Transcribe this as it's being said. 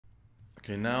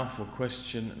Okay, now for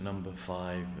question number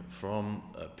 5 from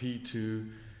P2,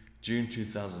 June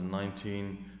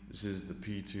 2019. This is the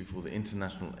P2 for the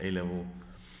International A-Level.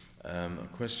 A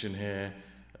question here,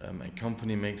 a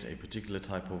company makes a particular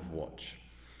type of watch.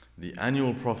 The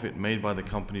annual profit made by the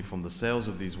company from the sales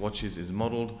of these watches is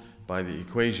modeled by the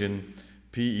equation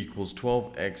P equals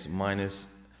 12x minus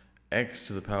x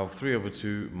to the power of 3 over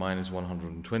 2 minus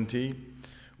 120,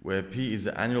 where P is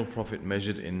the annual profit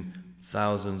measured in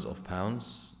thousands of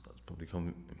pounds. That's probably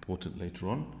become important later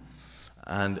on.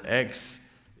 And X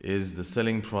is the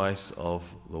selling price of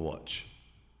the watch.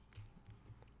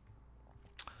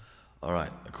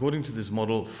 Alright, according to this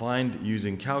model, find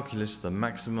using calculus the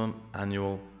maximum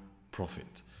annual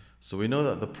profit. So we know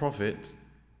that the profit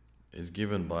is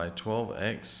given by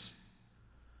 12x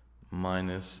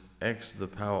minus x to the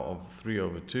power of 3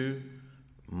 over 2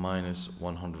 minus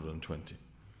 120.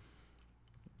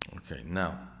 Okay,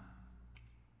 now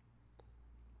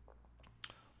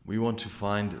we want to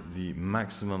find the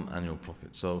maximum annual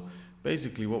profit. So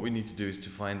basically what we need to do is to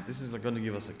find, this is going to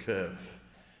give us a curve.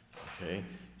 Okay,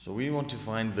 so we want to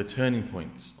find the turning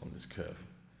points on this curve.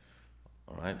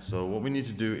 Alright, so what we need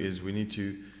to do is we need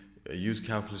to use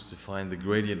calculus to find the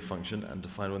gradient function and to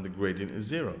find when the gradient is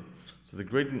 0. So the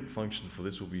gradient function for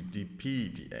this will be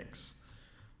dp dx,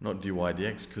 not dy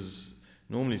dx, because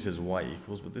normally it says y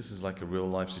equals, but this is like a real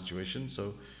life situation.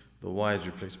 So the y is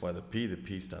replaced by the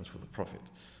p stands for the profit.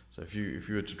 So if you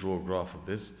were to draw a graph of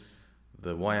this,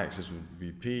 the y-axis would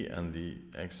be p and the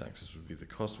x-axis would be the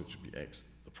cost, which would be x,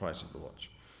 the price of the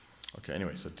watch. Okay,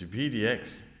 anyway, so dp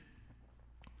dx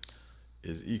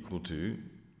is equal to,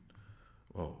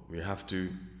 well, we have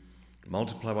to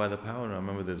multiply by the power, and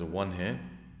remember there's a 1 here,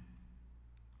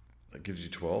 that gives you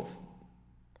 12,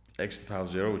 x to the power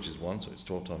of 0, which is 1, so it's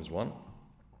 12 times 1,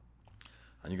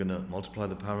 and you're going to multiply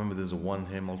the power, remember there's a 1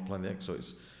 here, multiply the x, so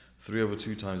it's 3 over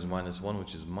 2 times minus 1,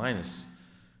 which is minus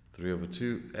 3 over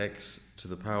 2 x to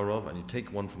the power of, and you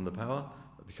take 1 from the power,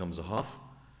 that becomes a half,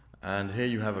 and here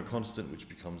you have a constant which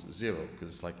becomes 0, because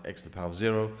it's like x to the power of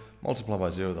 0, multiply by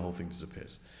 0, the whole thing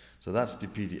disappears. So that's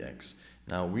dp dx.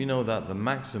 Now we know that the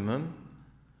maximum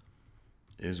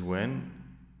is when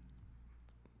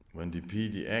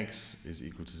dp dx is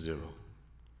equal to 0.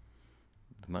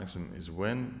 The maximum is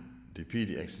when dp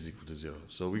dx is equal to 0.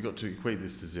 So we got to equate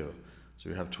this to 0. So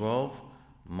we have 12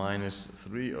 minus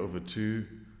 3 over 2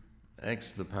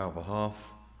 x to the power of a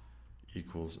half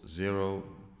equals 0.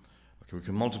 Okay, we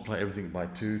can multiply everything by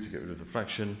 2 to get rid of the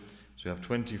fraction. So we have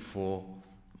 24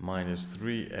 minus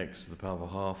 3x to the power of a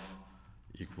half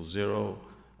equals 0.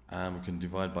 And we can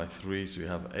divide by 3. So we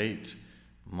have 8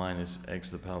 minus x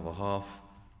to the power of a half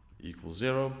equals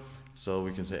 0. So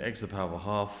we can say x to the power of a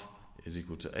half is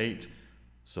equal to 8.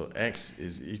 So x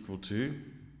is equal to,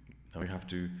 now we have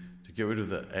to get rid of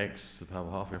the x to the power of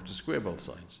a half, we have to square both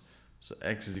sides. So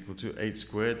x is equal to 8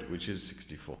 squared, which is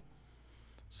 64.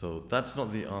 So that's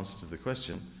not the answer to the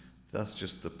question. That's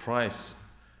just the price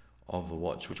of the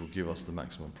watch, which will give us the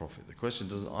maximum profit. The question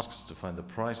doesn't ask us to find the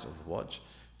price of the watch.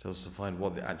 It tells us to find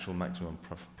what the actual maximum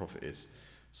profit is.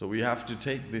 So we have to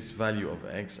take this value of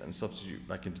x and substitute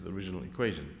back into the original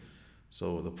equation.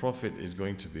 So the profit is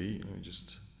going to be,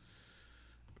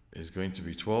 is going to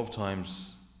be 12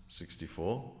 times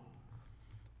 64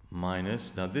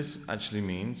 minus, now this actually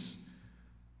means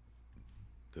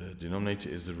the denominator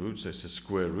is the root, so it's the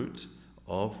square root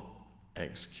of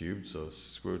x cubed, so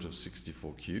square root of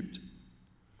 64 cubed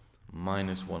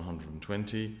minus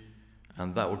 120,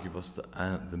 and that will give us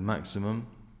the maximum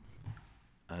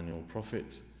annual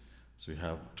profit. So we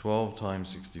have 12 times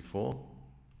 64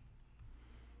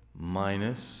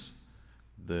 minus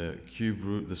the cube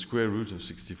root, the square root of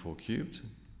 64 cubed,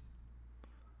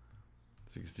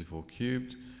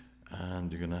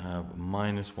 and you're going to have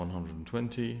minus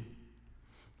 120.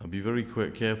 Now be very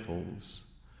careful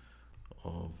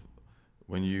of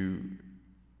when in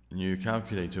your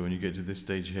calculator, when you get to this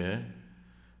stage here,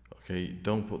 okay,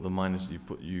 don't put the minus,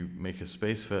 you make a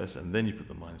space first and then you put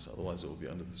the minus, otherwise it will be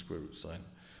under the square root sign.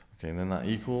 Okay, and then that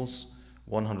equals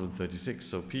 136,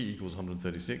 so P equals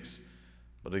 136.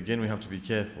 But again, we have to be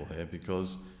careful here,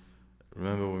 because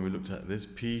remember when we looked at this,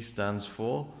 P stands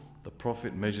for the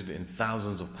profit measured in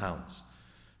thousands of pounds.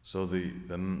 So the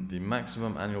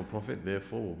maximum annual profit,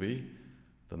 therefore, will be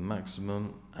the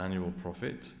maximum annual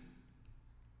profit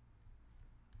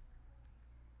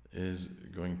is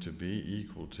going to be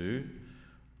equal to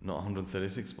not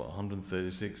 136, but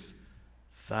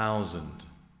 136,000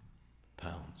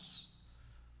 pounds.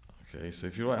 Okay, so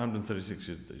if you write 136,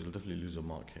 you'll definitely lose a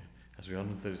mark here. It has to be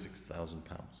 136,000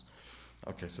 pounds.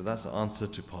 Okay, so that's the answer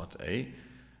to part A.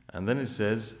 And then it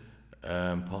says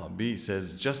Part B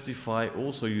says justify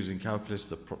also using calculus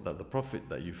that the profit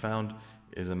that you found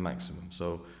is a maximum.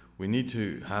 So we need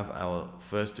to have our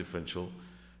first differential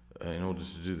in order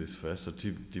to do this first. So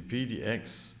dp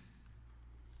dx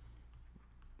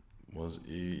was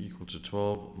equal to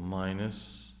 12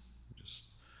 minus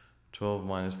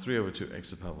 3 over 2 x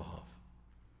to the power of a half.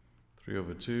 3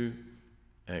 over 2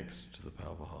 x to the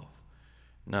power of a half.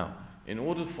 Now, in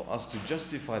order for us to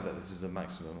justify that this is a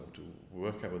maximum, or to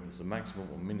work out whether it's a maximum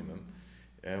or minimum,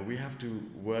 we have to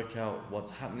work out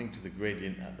what's happening to the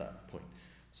gradient at that point.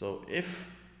 So if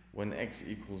when x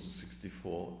equals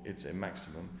 64 it's a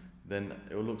maximum, then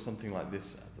it will look something like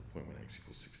this at the point when x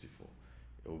equals 64.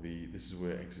 It will be, this is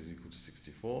where x is equal to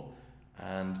 64,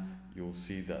 and you'll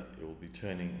see that it will be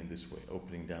turning in this way,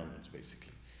 opening downwards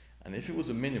basically. And if it was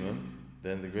a minimum,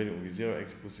 then the gradient will be 0,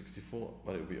 x equals 64,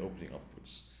 but it will be opening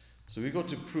upwards. So we've got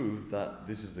to prove that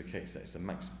this is the case, that it's a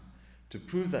maximum. To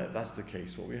prove that that's the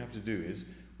case, what we have to do is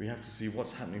we have to see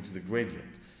what's happening to the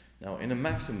gradient. Now, in a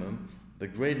maximum, the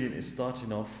gradient is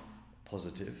starting off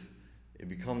positive, it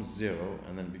becomes 0,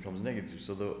 and then it becomes negative.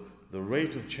 So the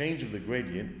rate of change of the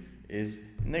gradient is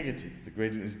negative. The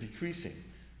gradient is decreasing.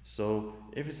 So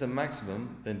if it's a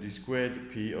maximum, then d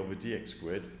squared p over dx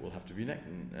squared will have to be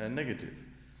negative.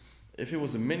 If it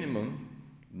was a minimum,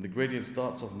 the gradient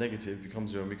starts off negative,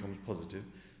 becomes 0, and becomes positive.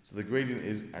 So the gradient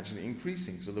is actually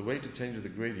increasing. So the rate of change of the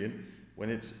gradient, when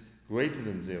it's greater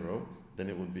than 0, then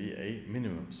it would be a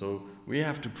minimum. So we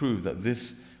have to prove that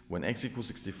this, when x equals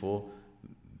 64,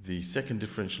 the second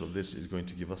differential of this is going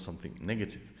to give us something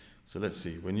negative. So let's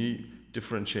see, when you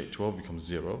differentiate 12 becomes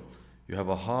 0, you have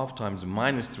a half times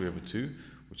minus 3 over 2,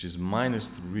 which is minus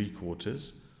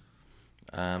 3/4,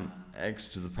 x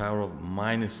to the power of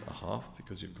minus a half,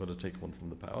 because you've got to take one from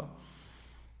the power.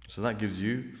 So that gives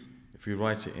you, if we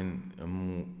write it in a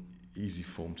more easy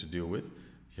form to deal with,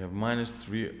 you have minus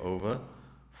 3 over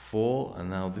 4, and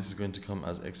now this is going to come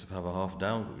as x to the power of a half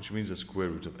down, which means the square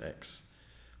root of x.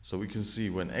 So we can see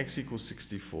when x equals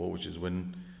 64, which is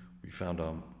when we found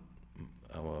our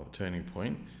turning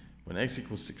point, when x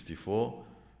equals 64,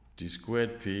 d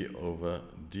squared p over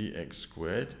dx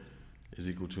squared is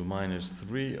equal to minus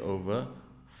 3 over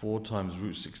 4 times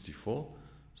root 64.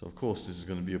 So of course this is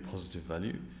going to be a positive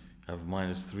value. You have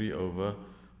minus 3 over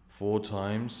 4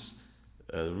 times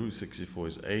root 64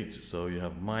 is 8, so you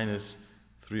have minus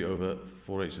 3 over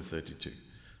 4h to the 32.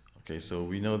 Okay, so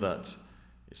we know that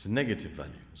it's a negative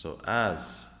value. So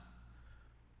as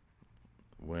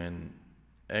when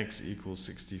x equals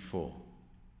 64,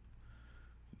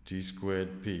 d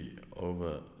squared p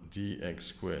over dx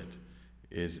squared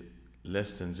is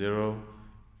less than 0,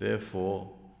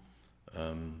 therefore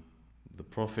the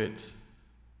profit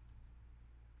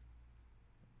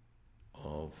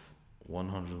of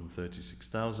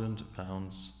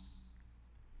 £136,000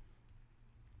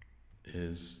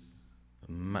 is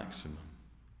the maximum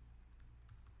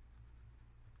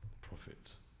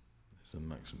profit. It's a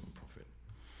maximum profit.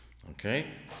 Okay,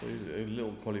 so a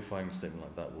little qualifying statement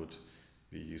like that would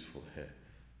be useful here.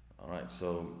 Alright,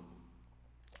 so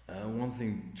one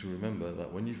thing to remember,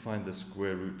 that when you find the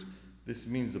square root, this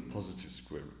means a positive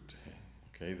square root here.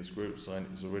 Okay, the square root sign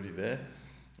is already there.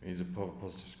 It means a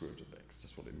positive square root of x.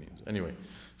 That's what it means. Anyway,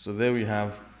 so there we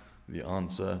have the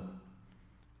answer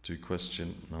to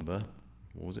question number,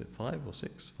 what was it, 5 or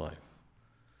 6? 5.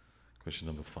 Question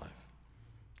number 5.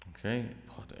 Okay,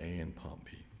 part A and part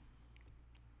B.